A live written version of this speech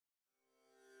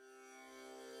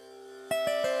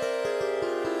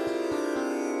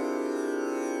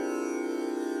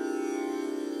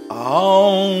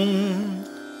Aum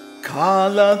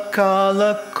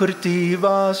Kālakāla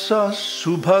Kritivasa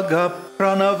Subhaga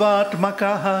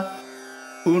Pranavatmakaha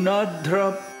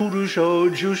Unadra Purusho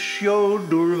Jushyo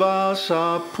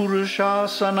Durvasa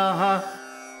Purushasanaha.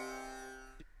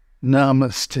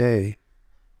 Namaste.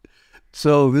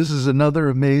 So this is another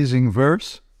amazing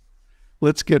verse.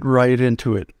 Let's get right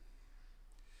into it.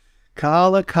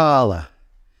 Kālakāla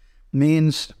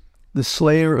means the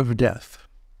slayer of death.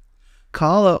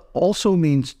 Kāla also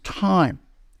means time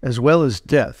as well as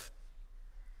death.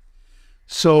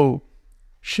 So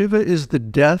Shiva is the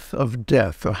death of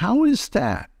death. How is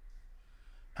that?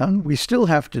 We still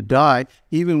have to die,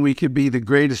 even we could be the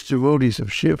greatest devotees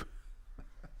of Shiva.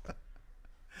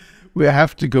 We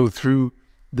have to go through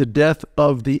the death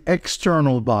of the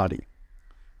external body,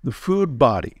 the food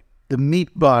body, the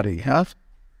meat body.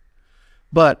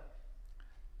 But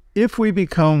if we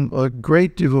become a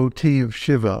great devotee of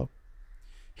Shiva,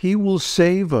 he will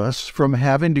save us from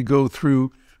having to go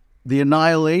through the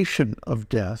annihilation of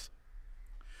death,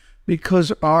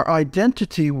 because our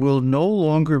identity will no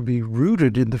longer be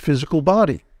rooted in the physical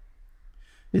body.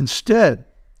 Instead,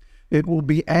 it will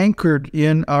be anchored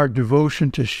in our devotion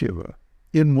to Shiva,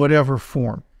 in whatever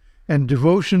form. And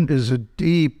devotion is a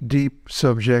deep, deep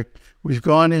subject. We've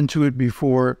gone into it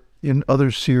before in other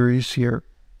series here.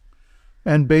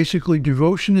 And basically,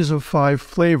 devotion is of 5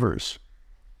 flavors: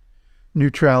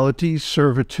 neutrality,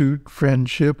 servitude,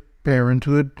 friendship,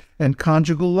 parenthood, and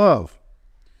conjugal love.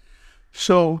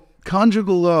 So,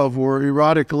 conjugal love or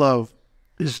erotic love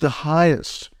is the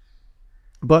highest,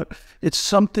 but it's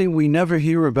something we never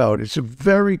hear about. It's a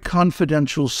very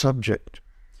confidential subject.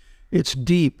 It's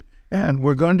deep, and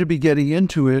we're going to be getting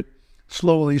into it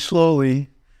slowly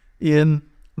in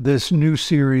this new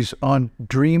series on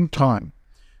dream time,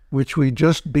 which we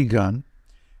just begun.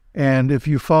 And if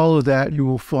you follow that, you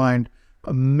will find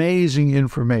amazing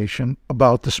information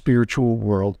about the spiritual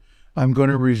world. I'm going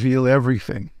to reveal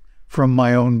everything from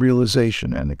my own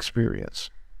realization and experience.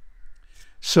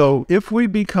 So if we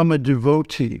become a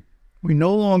devotee, we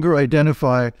no longer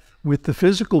identify with the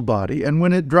physical body, and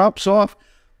when it drops off,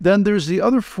 then there's the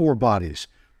other 4 bodies: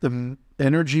 the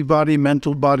energy body,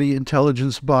 mental body,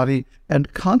 intelligence body,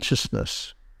 and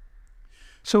consciousness.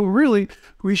 So really,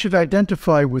 we should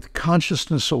identify with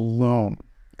consciousness alone.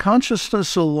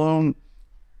 Consciousness alone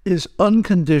is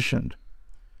unconditioned.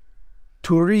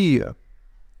 Turiya.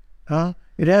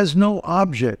 It has no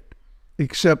object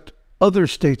except other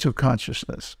states of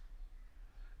consciousness.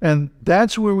 And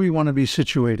that's where we want to be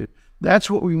situated. That's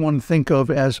what we want to think of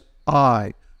as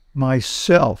I,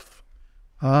 myself,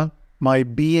 my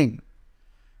being.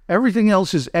 Everything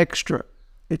else is extra.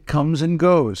 It comes and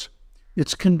goes.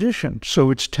 It's conditioned, so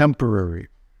it's temporary.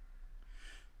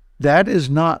 That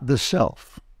is not the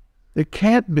self. It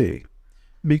can't be,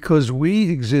 because we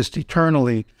exist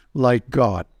eternally like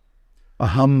God.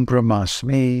 Aham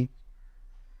brahmasmi.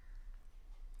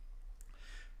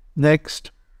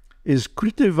 Next is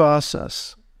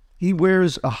kritivasas. He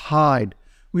wears a hide.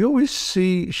 We always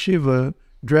see Shiva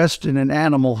dressed in an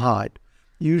animal hide,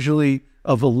 usually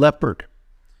of a leopard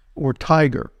or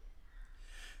tiger.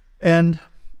 And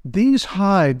these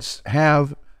hides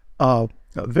have a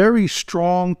very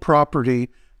strong property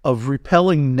of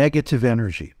repelling negative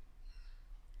energy.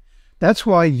 That's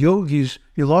why yogis,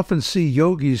 you'll often see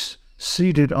yogis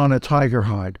seated on a tiger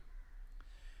hide.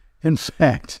 In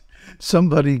fact,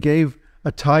 somebody gave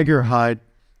a tiger hide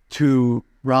to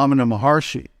Ramana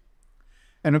Maharshi.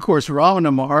 And of course,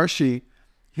 Ramana Maharshi,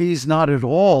 he's not at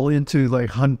all into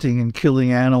like hunting and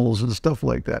killing animals and stuff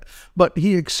like that. But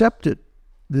he accepted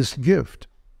this gift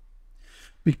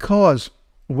because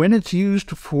when it's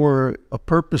used for a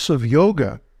purpose of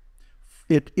yoga,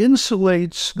 it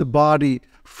insulates the body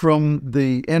from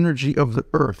the energy of the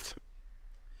earth.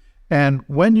 And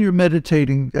when you're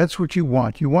meditating, that's what you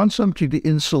want. You want something to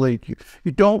insulate you.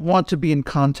 You don't want to be in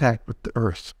contact with the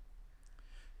earth.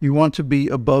 You want to be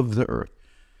above the earth.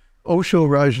 Osho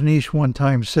Rajneesh one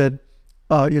time said,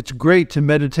 it's great to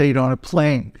meditate on a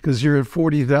plane because you're at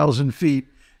 40,000 feet,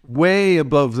 way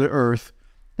above the earth.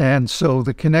 And so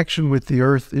the connection with the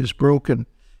earth is broken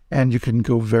and you can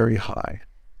go very high.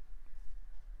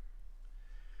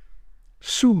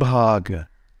 Subhaga,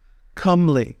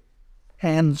 comely,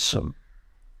 handsome,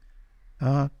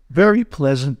 very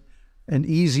pleasant and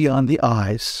easy on the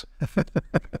eyes.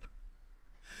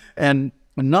 And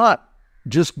not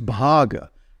just bhaga,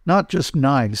 not just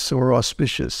nice or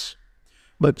auspicious,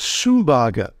 but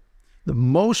subhaga, the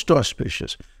most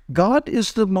auspicious. God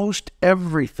is the most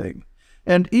everything.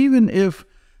 And even if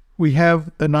we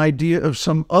have an idea of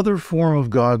some other form of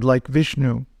God like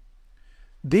Vishnu,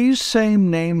 these same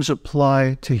names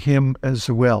apply to him as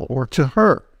well, or to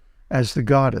her as the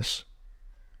goddess.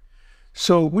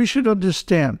 So we should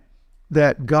understand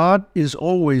that God is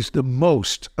always the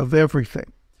most of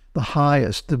everything, the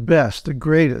highest, the best, the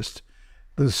greatest,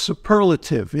 the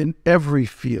superlative in every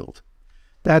field.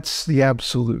 That's the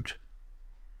absolute.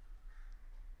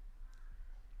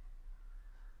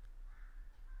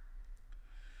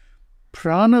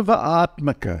 Pranava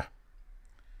Atmaka.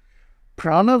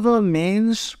 Pranava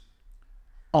means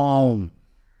Om.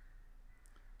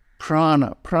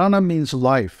 Prana. Prana means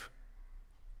life.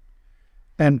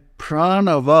 And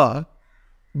pranava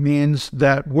means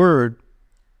that word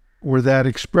or that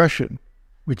expression,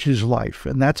 which is life,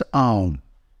 and that's Om.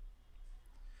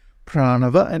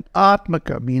 Pranava, and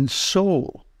Atmaka means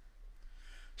soul.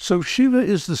 So Shiva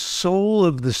is the soul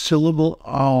of the syllable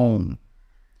Om,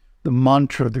 the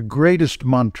mantra, the greatest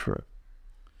mantra.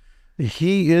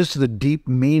 He is the deep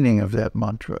meaning of that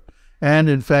mantra. And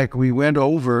in fact, we went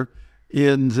over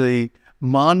in the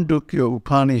Mandukya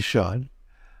Upanishad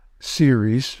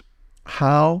series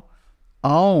how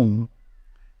Om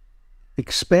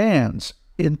expands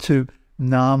into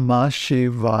Namah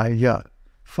Shivaya,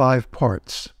 5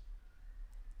 parts.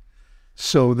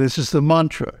 So this is the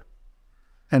mantra.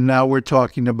 And now we're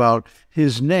talking about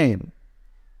his name.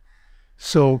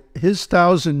 So his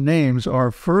 1,000 names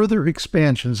are further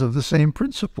expansions of the same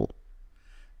principle,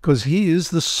 because he is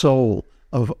the soul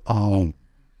of Om.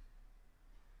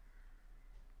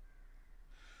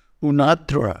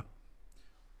 Unadra.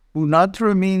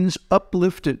 Unadra means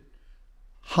uplifted,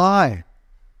 high,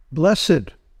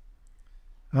 blessed,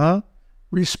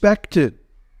 respected,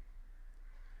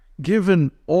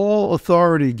 given all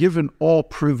authority, given all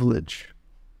privilege,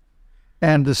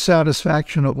 and the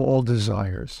satisfaction of all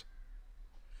desires.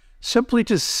 Simply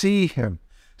to see him,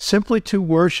 simply to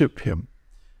worship him,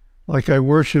 like I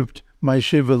worshipped my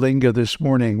Shiva Linga this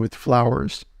morning with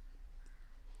flowers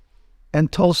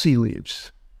and tulsi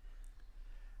leaves.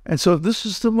 And so this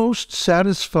is the most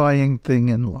satisfying thing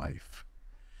in life.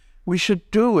 We should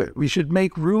do it. We should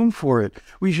make room for it.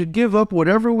 We should give up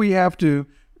whatever we have to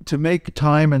make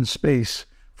time and space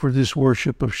for this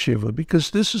worship of Shiva, because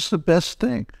this is the best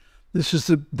thing. This is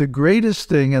the greatest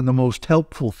thing and the most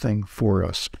helpful thing for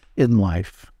us in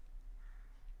life.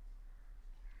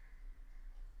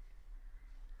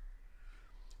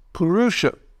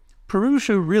 Purusha.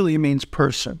 Purusha really means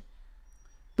person,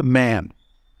 the man.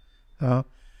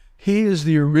 He is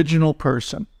the original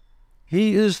person.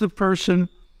 He is the person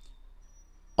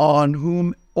on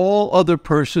whom all other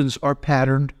persons are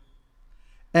patterned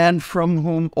and from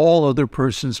whom all other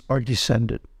persons are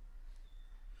descended.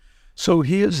 So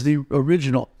he is the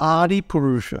original Adi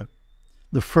Purusha,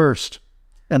 the first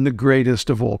and the greatest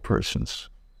of all persons.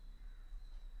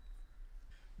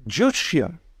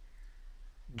 Jushya.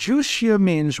 Jushya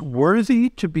means worthy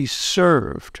to be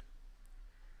served.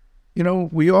 You know,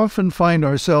 we often find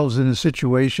ourselves in a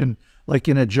situation, like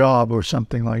in a job or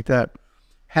something like that,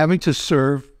 having to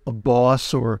serve a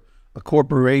boss or a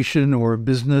corporation or a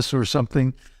business or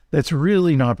something that's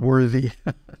really not worthy,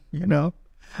 you know?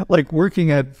 Like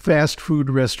working at fast food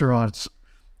restaurants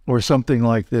or something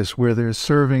like this, where they're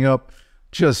serving up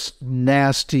just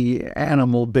nasty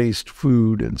animal-based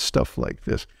food and stuff like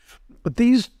this. But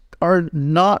these are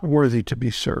not worthy to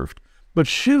be served. But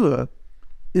Shiva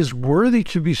is worthy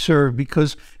to be served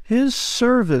because his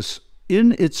service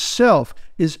in itself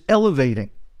is elevating,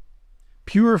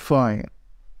 purifying,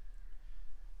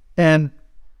 and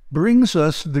brings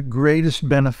us the greatest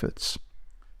benefits.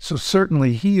 So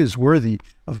certainly he is worthy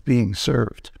of being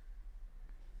served.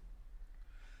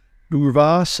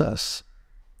 Durvasas.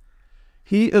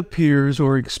 He appears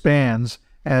or expands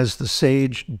as the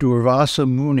sage Durvasa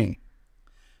Muni.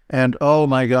 And oh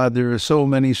my God, there are so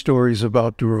many stories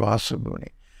about Durvasa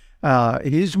Muni.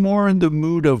 He's more in the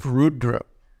mood of Rudra.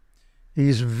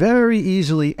 He's very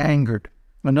easily angered.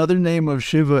 Another name of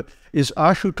Shiva is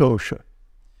Ashutosha,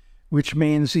 which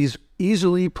means he's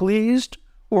easily pleased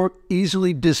or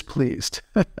easily displeased.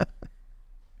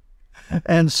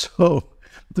 And so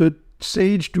the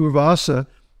sage Durvasa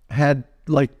had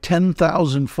like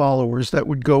 10,000 followers that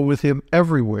would go with him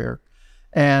everywhere.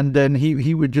 And then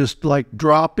he would just like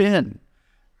drop in,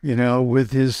 you know,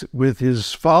 with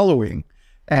his following.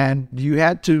 And you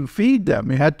had to feed them.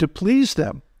 You had to please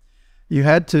them. You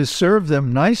had to serve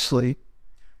them nicely.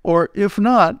 Or if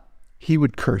not, he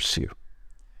would curse you.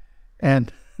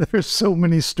 And there's so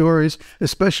many stories,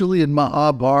 especially in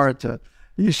Mahabharata.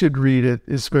 You should read it.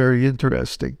 It's very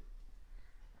interesting.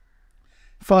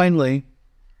 Finally,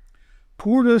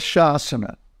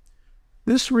 Purashasana.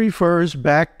 This refers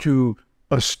back to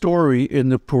a story in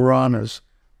the Puranas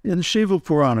in Shiva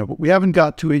Purana, but we haven't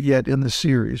got to it yet in the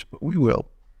series, but we will.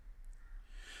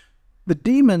 The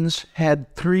demons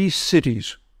had 3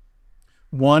 cities,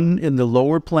 one in the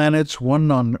lower planets,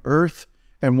 one on Earth,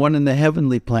 and one in the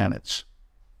heavenly planets.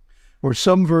 Or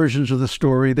some versions of the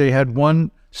story, they had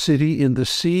one city in the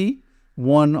sea,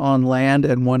 one on land,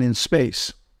 and one in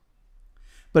space.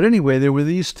 But anyway, there were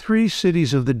these 3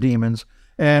 cities of the demons,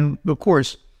 and of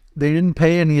course, they didn't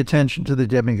pay any attention to the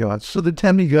demigods. So the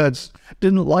demigods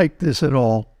didn't like this at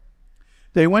all.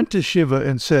 They went to Shiva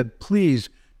and said, please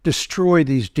destroy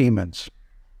these demons.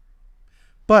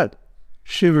 But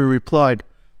Shiva replied,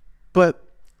 but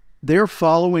they're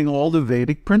following all the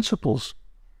Vedic principles.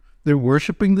 They're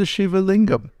worshiping the Shiva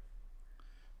lingam.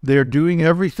 They're doing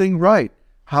everything right.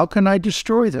 How can I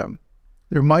destroy them?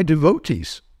 They're my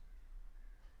devotees.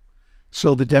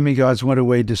 So the demigods went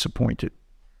away disappointed.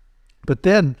 But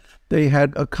then they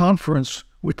had a conference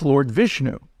with Lord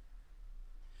Vishnu.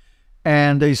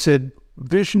 And they said,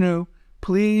 Vishnu,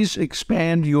 please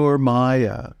expand your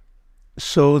Maya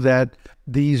so that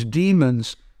these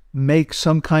demons make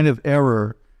some kind of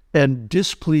error and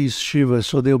displease Shiva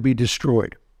so they'll be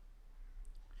destroyed.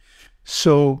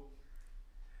 So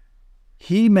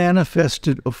he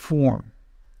manifested a form,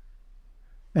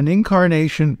 an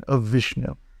incarnation of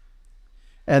Vishnu.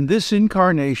 And this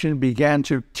incarnation began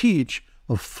to teach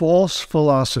a false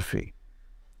philosophy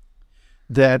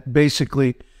that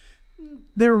basically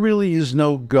there really is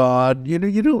no God. You know,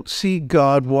 you don't see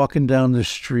God walking down the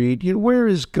street. Where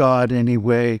is God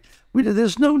anyway?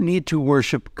 There's no need to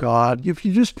worship God. If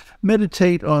you just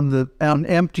meditate on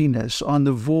emptiness, on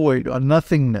the void, on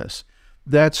nothingness,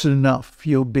 that's enough.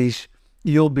 You'll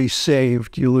be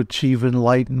saved. You'll achieve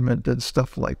enlightenment and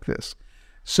stuff like this.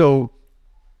 So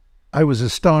I was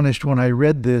astonished when I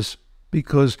read this,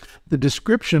 because the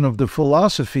description of the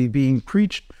philosophy being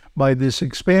preached by this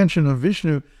expansion of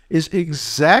Vishnu is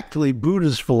exactly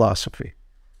Buddha's philosophy.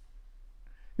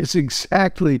 It's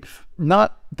exactly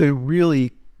not the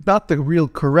real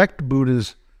correct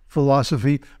Buddha's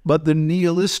philosophy, but the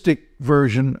nihilistic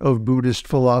version of Buddhist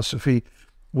philosophy,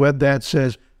 where that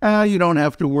says, you don't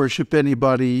have to worship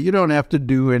anybody, you don't have to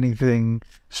do anything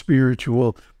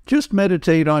spiritual, just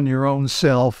meditate on your own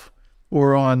self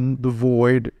or on the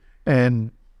void,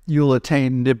 and you'll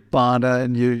attain nibbana,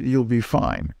 and you'll be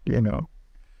fine,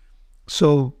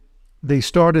 So they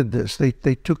started this. They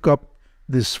took up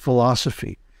this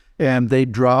philosophy, and they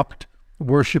dropped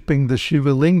worshiping the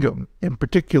Shiva lingam in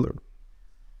particular.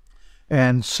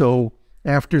 And so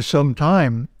after some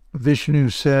time, Vishnu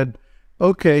said,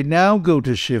 okay, now go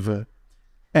to Shiva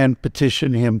and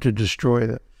petition him to destroy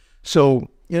them. So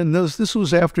this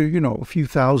was after, a few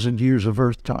thousand years of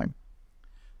Earth time.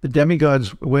 The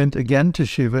demigods went again to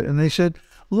Shiva, and they said,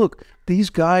 look, these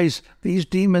guys, these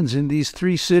demons in these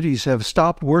 3 cities have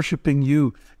stopped worshiping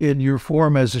you in your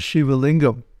form as a Shiva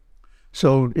lingam.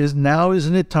 So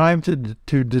isn't it time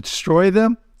to destroy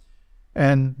them?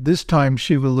 And this time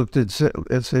Shiva looked and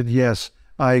said, yes,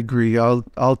 I agree.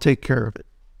 I'll take care of it.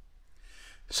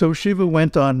 So Shiva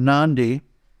went on Nandi,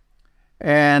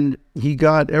 and he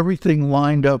got everything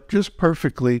lined up just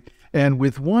perfectly. And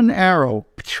with one arrow,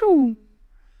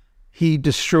 he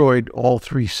destroyed all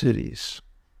 3 cities.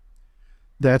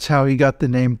 That's how he got the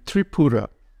name Tripura.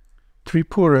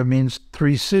 Tripura means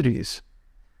 3 cities.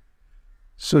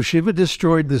 So Shiva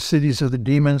destroyed the cities of the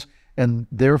demons, and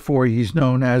therefore he's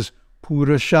known as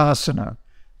Purashasana,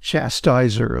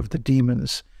 chastiser of the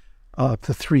demons of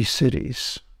the 3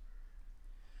 cities.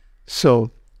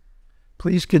 So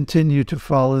please continue to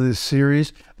follow this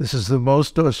series. This is the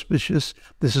most auspicious,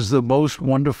 this is the most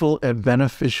wonderful and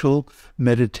beneficial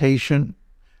meditation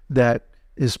that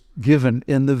is given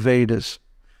in the Vedas,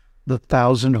 the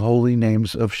 1,000 holy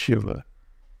names of Shiva.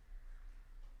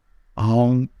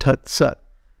 Om Tat Sat.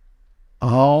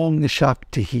 Om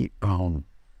Shakti Om.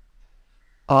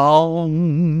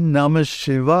 Om Namah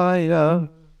Shivaya.